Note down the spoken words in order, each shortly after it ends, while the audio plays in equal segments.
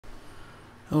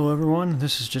Hello everyone,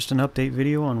 this is just an update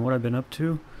video on what I've been up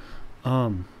to.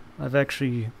 I've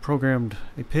actually programmed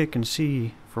a PIC in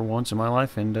C for once in my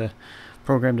life and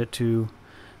programmed it to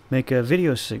make a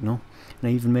video signal, and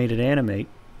I even made it animate.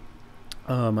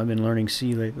 I've been learning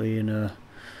C lately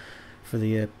for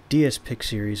the dsPIC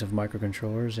series of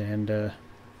microcontrollers, and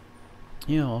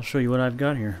yeah, I'll show you what I've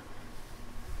got here.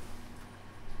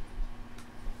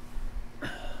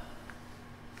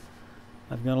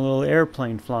 I've got a little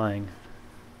airplane flying.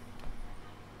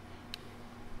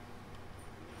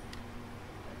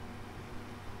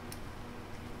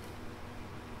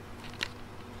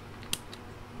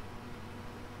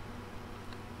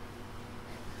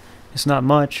 It's not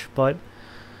much, but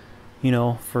you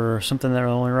know, for something that are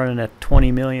only running at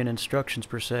 20 million instructions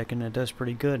per second, it does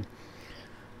pretty good.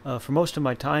 For most of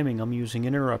my timing, I'm using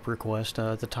interrupt request,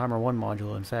 the timer 1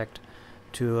 module, in fact,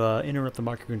 to interrupt the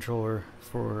microcontroller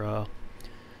for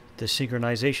the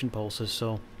synchronization pulses.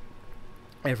 So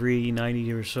every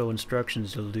 90 or so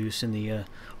instructions it'll do in the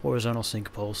horizontal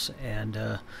sync pulse,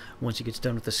 and once it gets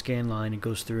done with the scan line, it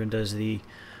goes through and does the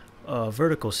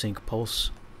vertical sync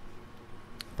pulse,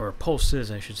 or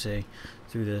pulses I should say,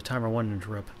 through the timer 1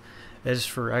 interrupt. As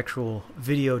for actual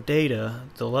video data,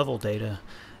 the level data,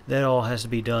 that all has to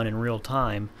be done in real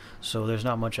time, so there's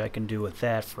not much I can do with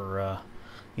that for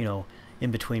you know,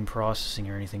 in between processing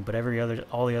or anything. But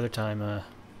all the other time,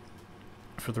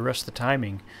 for the rest of the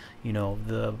timing, you know,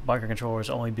 the microcontroller is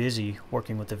only busy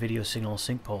working with the video signal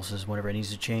sync pulses whenever it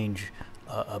needs to change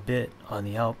a bit on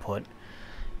the output,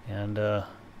 and the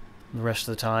rest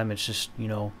of the time it's just, you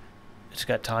know, it's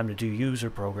got time to do user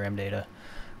program data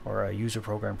or user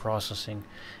program processing.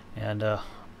 And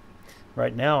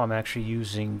right now I'm actually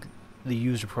using the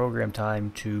user program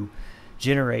time to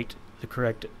generate the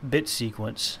correct bit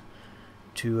sequence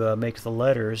to make the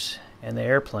letters and the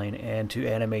airplane, and to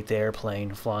animate the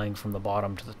airplane flying from the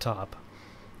bottom to the top.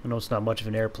 I know it's not much of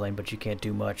an airplane, but you can't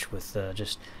do much with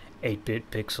just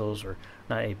 8-bit pixels, or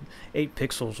not 8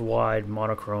 pixels wide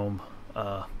monochrome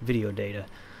video data.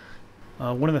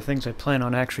 One of the things I plan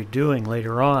on actually doing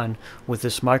later on with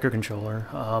this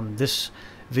microcontroller, this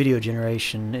video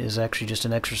generation is actually just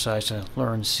an exercise to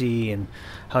learn C and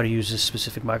how to use this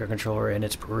specific microcontroller and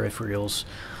its peripherals.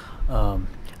 I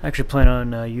actually plan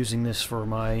on using this for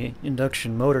my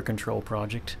induction motor control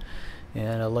project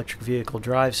and electric vehicle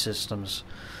drive systems.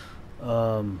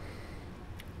 Let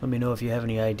me know if you have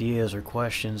any ideas or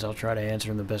questions. I'll try to answer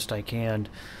them the best I can.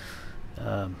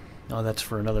 Oh, that's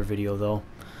for another video though.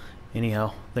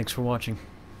 Anyhow, thanks for watching.